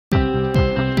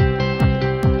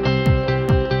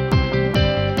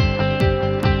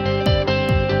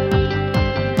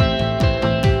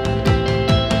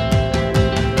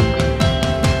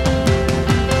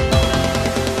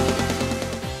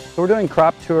So we're doing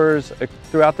crop tours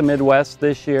throughout the Midwest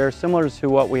this year, similar to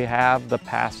what we have the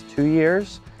past 2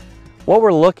 years. What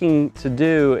we're looking to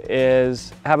do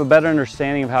is have a better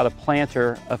understanding of how the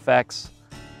planter affects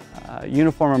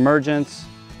uniform emergence,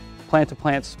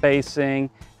 plant-to-plant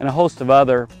spacing, and a host of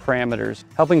other parameters,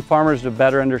 helping farmers to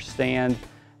better understand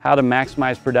how to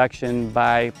maximize production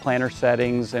by planter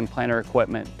settings and planter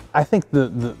equipment. I think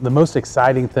the most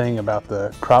exciting thing about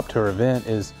the Crop Tour event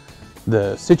is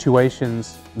the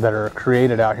situations that are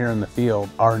created out here in the field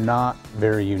are not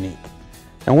very unique.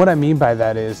 And what I mean by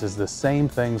that is the same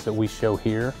things that we show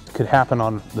here could happen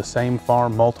on the same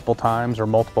farm multiple times or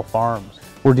multiple farms.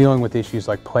 We're dealing with issues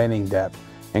like planting depth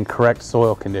and correct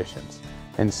soil conditions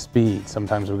and speed.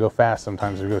 Sometimes we go fast,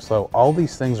 sometimes we go slow. All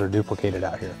these things are duplicated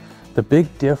out here. The big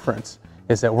difference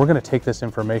is that we're going to take this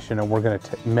information and we're going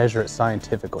to measure it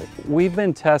scientifically. We've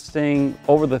been testing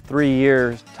over the 3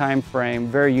 years time frame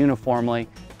very uniformly,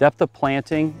 depth of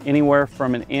planting anywhere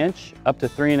from 1 inch up to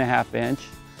 3.5 inch.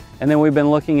 And then we've been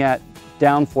looking at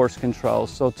downforce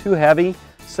controls. So too heavy,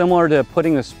 similar to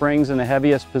putting the springs in the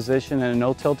heaviest position in a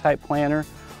no-till type planter,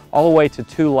 all the way to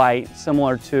too light,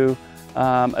 similar to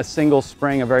a single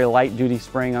spring, a very light duty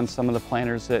spring on some of the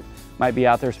planters that might be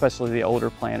out there, especially the older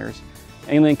planters.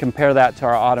 And then compare that to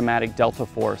our automatic delta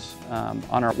force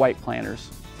on our white planters.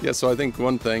 Yeah, so I think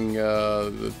one thing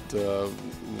that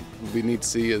we need to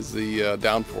see is the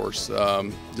downforce.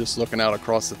 Just looking out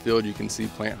across the field, you can see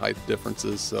plant height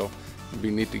differences, so it'd be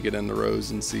neat to get in the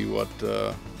rows and see what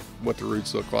the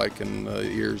roots look like and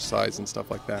ears size and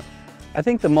stuff like that. I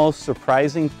think the most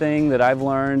surprising thing that I've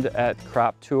learned at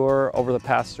Crop Tour over the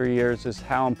past 3 years is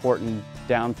how important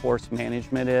downforce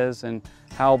management is and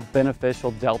how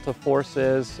beneficial delta force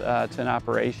is to an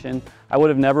operation. I would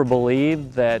have never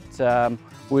believed that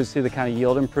we would see the kind of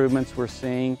yield improvements we're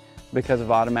seeing because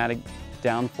of automatic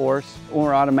downforce. When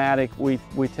we're automatic, we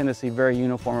tend to see very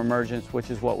uniform emergence, which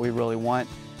is what we really want,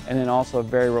 and then also a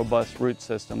very robust root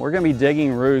system. We're going to be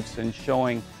digging roots and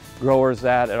showing growers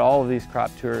that at all of these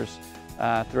crop tours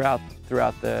throughout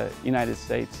the United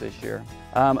States this year.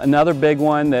 Another big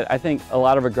one that I think a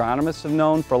lot of agronomists have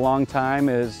known for a long time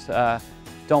is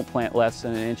don't plant less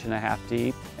than 1.5 inches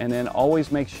deep, and then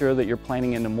always make sure that you're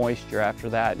planting into moisture after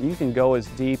that. You can go as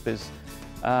deep as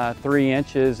 3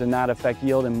 inches and not affect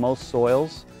yield in most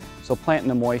soils, so plant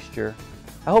into moisture.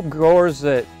 I hope growers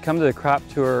that come to the crop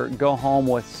tour go home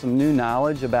with some new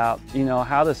knowledge about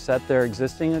how to set their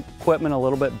existing equipment a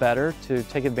little bit better to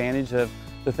take advantage of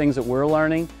the things that we're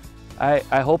learning.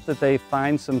 I hope that they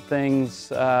find some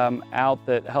things out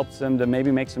that helps them to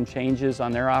maybe make some changes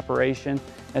on their operation.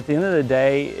 At the end of the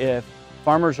day, if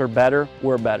farmers are better,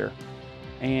 we're better.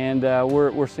 And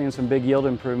we're seeing some big yield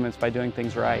improvements by doing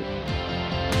things right.